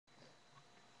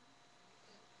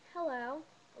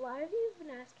lot of you have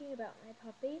been asking about my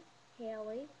puppy,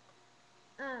 Haley.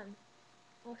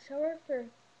 I'll show her for a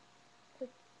quick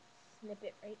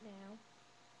snippet right now.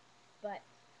 But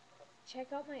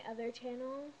check out my other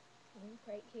channel, link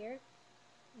right here,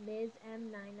 Ms.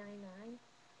 M999.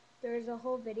 There's a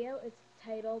whole video. It's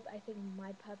titled, I think,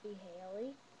 My Puppy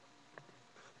Haley.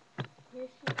 Here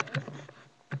she is.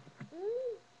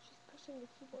 She's pushing the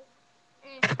keyboard.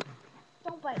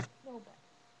 Don't bite. No bite.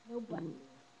 No bite.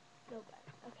 No bite.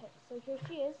 Okay, so here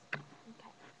she is.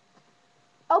 Okay.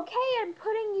 Okay, I'm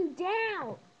putting you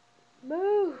down.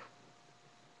 Move.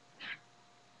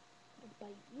 I'll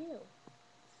bite you.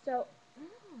 So,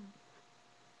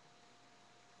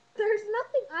 there's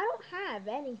nothing. I don't have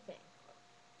anything.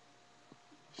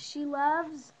 She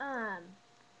loves,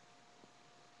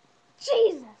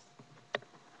 Jesus.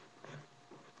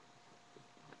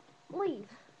 Leave.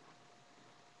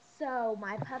 So,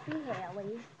 my puppy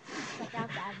Haley, check out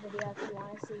that video if you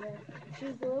want to see her.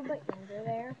 She's a little bit younger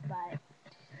there, but,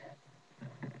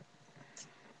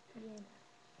 you know.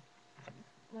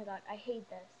 Oh my god, I hate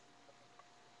this.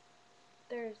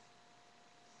 There's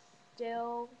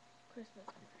still Christmas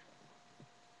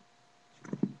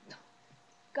commercials.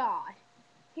 God.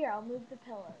 Here, I'll move the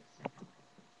pillows.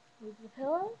 Move the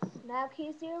pillows. Now can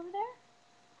you see over there?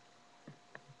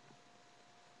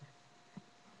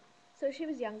 So she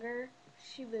was younger.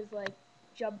 She was like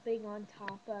jumping on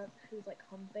top of, she was like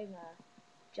humping a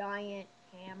giant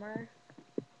hammer.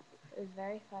 It was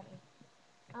very funny.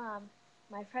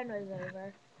 My friend was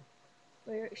over.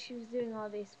 She was doing all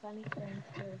these funny things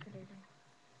to her.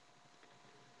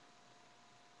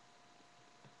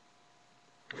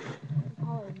 We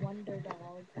call her Wonder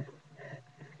Dog.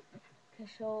 Cause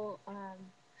she'll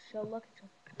look at you.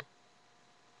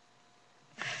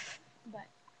 But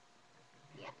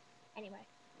yeah. Anyway,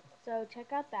 so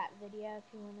check out that video if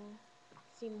you wanna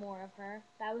see more of her.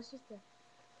 That was just a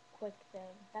quick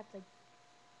thing. That's like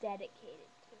dedicated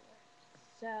to her.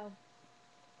 So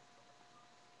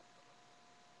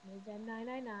Ms.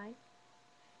 M999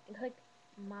 and click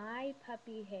My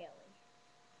Puppy Haley.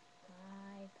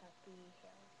 My Puppy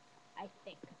Haley. I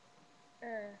think.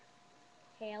 Or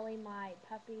Haley My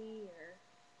Puppy or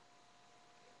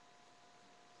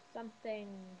something.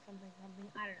 I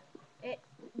don't know.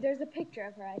 There's a picture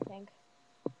of her, I think.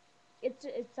 It's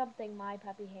something My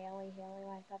Puppy Haley, Haley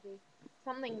My Puppy.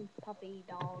 Something puppy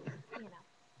dog, you know.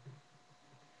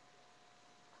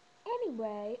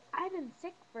 Anyway, I've been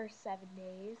sick for 7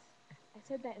 days. I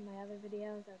said that in my other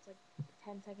videos. That's like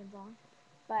 10 seconds long.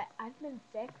 But I've been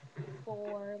sick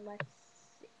for, let's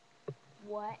see,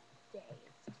 what day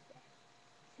is today?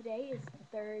 Today is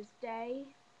Thursday.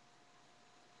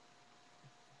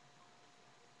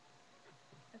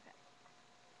 Okay.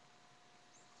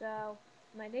 So,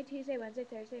 Monday, Tuesday, Wednesday,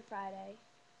 Thursday, Friday,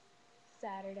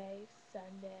 Saturday,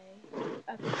 Sunday.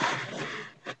 Okay.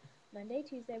 Monday,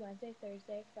 Tuesday, Wednesday,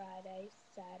 Thursday, Friday,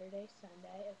 Saturday,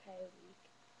 Sunday. Okay, a week.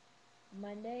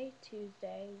 Monday,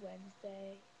 Tuesday,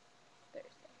 Wednesday,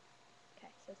 Thursday.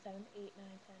 Okay, so 7, 8,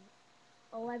 9,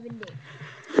 10, 11 days.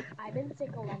 I've been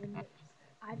sick 11 days.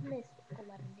 I've missed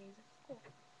 11 days of school.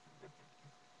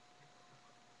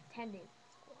 10 days of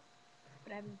school.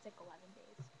 But I've been sick 11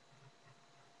 days.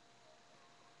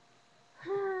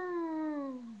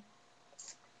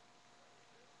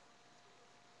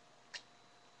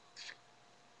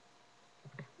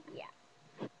 Yeah.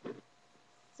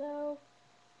 So,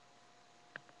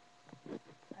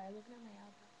 sorry, looking at my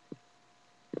elbow.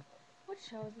 What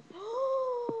show is it?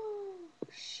 Oh,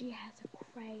 she has a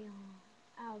crayon.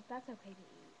 Oh, that's okay to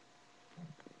eat.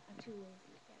 I'm too lazy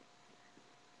to get it.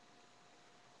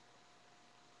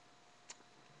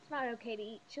 It's not okay to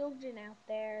eat. Children out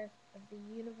there of the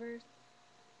universe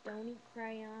don't eat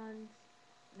crayons.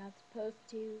 You're not supposed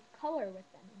to color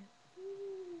with them.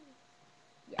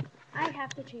 Yeah, I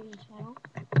have to change channel.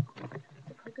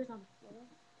 The clicker's on the floor.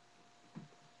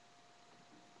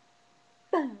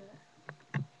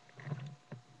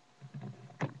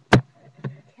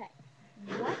 Okay,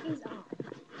 what is on?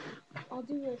 I'll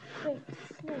do a quick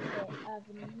snippet of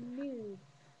a new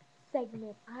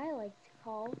segment I like to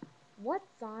call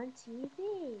What's on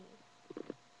TV?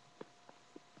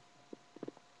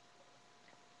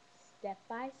 Step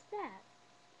by step.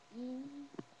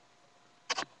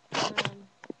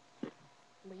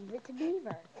 Leave It to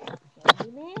Beaver.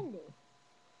 Handy Mandy.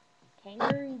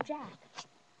 Kangaroo Jack.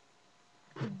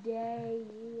 Today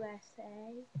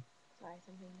USA. Sorry,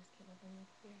 something just came up on the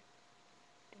screen.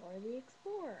 Dora the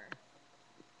Explorer.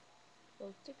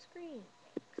 Most Extreme.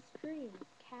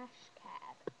 Cash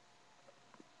Cab.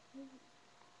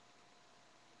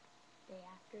 Day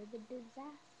After the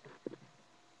Disaster.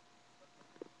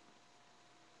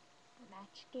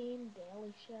 Match Game,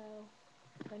 Daily Show,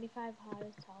 25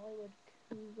 Hottest Hollywood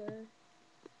Cougar,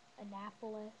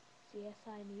 Annapolis,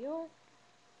 CSI New York,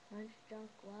 Punch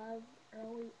Drunk Love,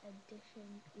 Early Edition,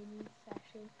 In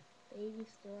Session, Baby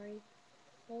Story,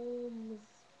 Holmes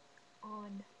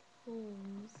on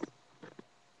Holmes,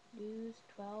 News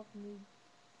 12 News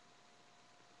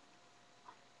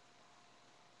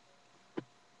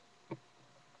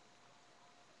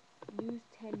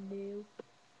 10 New,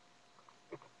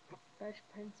 Fresh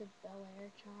Prince of Bel-Air,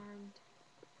 Charmed.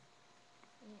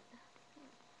 Yeah.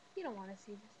 You don't want to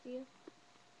see this, do you?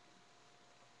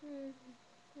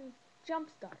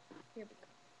 Jumpstart. Here we go.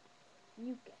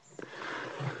 Mucus.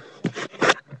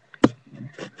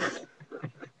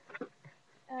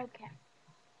 Okay.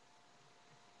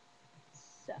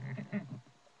 So,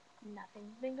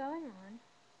 nothing's been going on.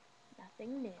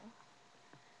 Nothing new.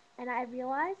 And I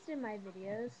realized in my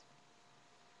videos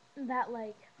that,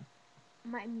 like,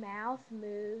 my mouth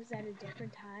moves at a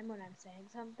different time when I'm saying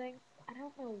something. I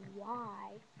don't know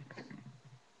why.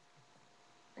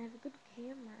 I have a good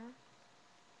camera.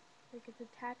 Like, it's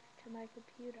attached to my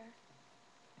computer.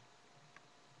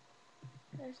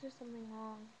 There's just something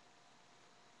wrong.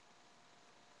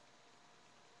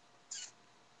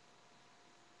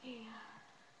 Yeah.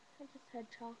 I just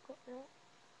had chocolate milk.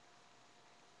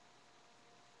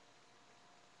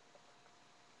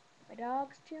 My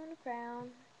dog's chewing the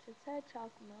crown. Just had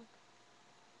chocolate milk.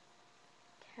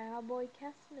 Cowboy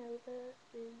Casanova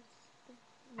is the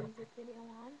music video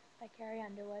on by Carrie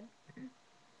Underwood.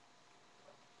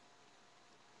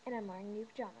 And I'm wearing new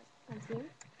pajamas. Want to see them?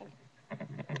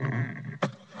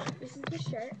 This is the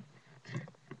shirt.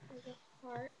 There's a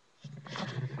heart.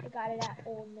 I got it at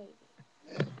Old Navy.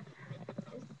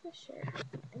 This is the shirt.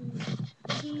 And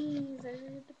these are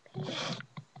the pants.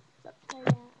 It's upside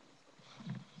down.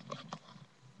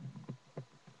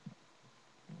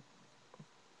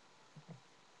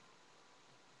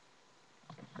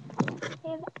 They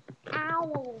have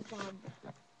owls on them.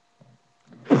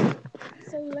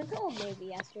 So we went to Old Navy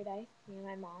yesterday, me and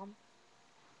my mom,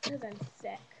 because I'm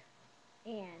sick,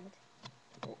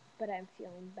 but I'm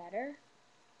feeling better.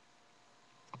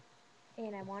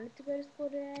 And I wanted to go to school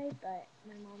today, but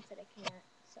my mom said I can't,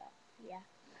 so yeah.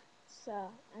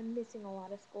 So I'm missing a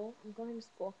lot of school. I'm going to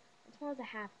school, and tomorrow's a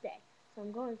half day, so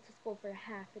I'm going to school for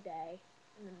half a day,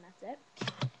 and then that's it.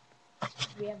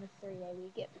 We have a 3-day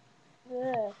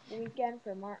weekend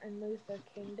for Martin Luther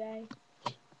King Day.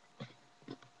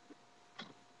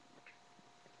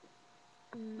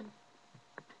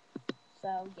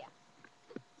 So yeah.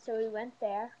 So we went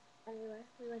there. Anyway,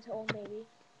 we went to Old Navy.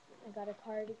 I got a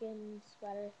cardigan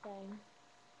sweater thing,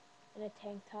 and a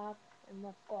tank top, and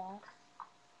lip gloss.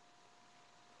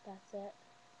 That's it.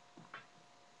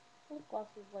 Lip gloss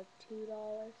was like $2. I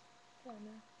don't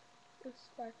know. It was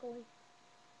sparkly.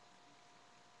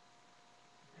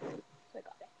 So I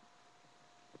got it.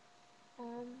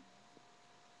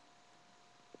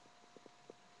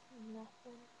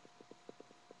 Nothing.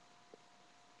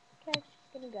 Okay,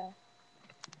 she's gonna go.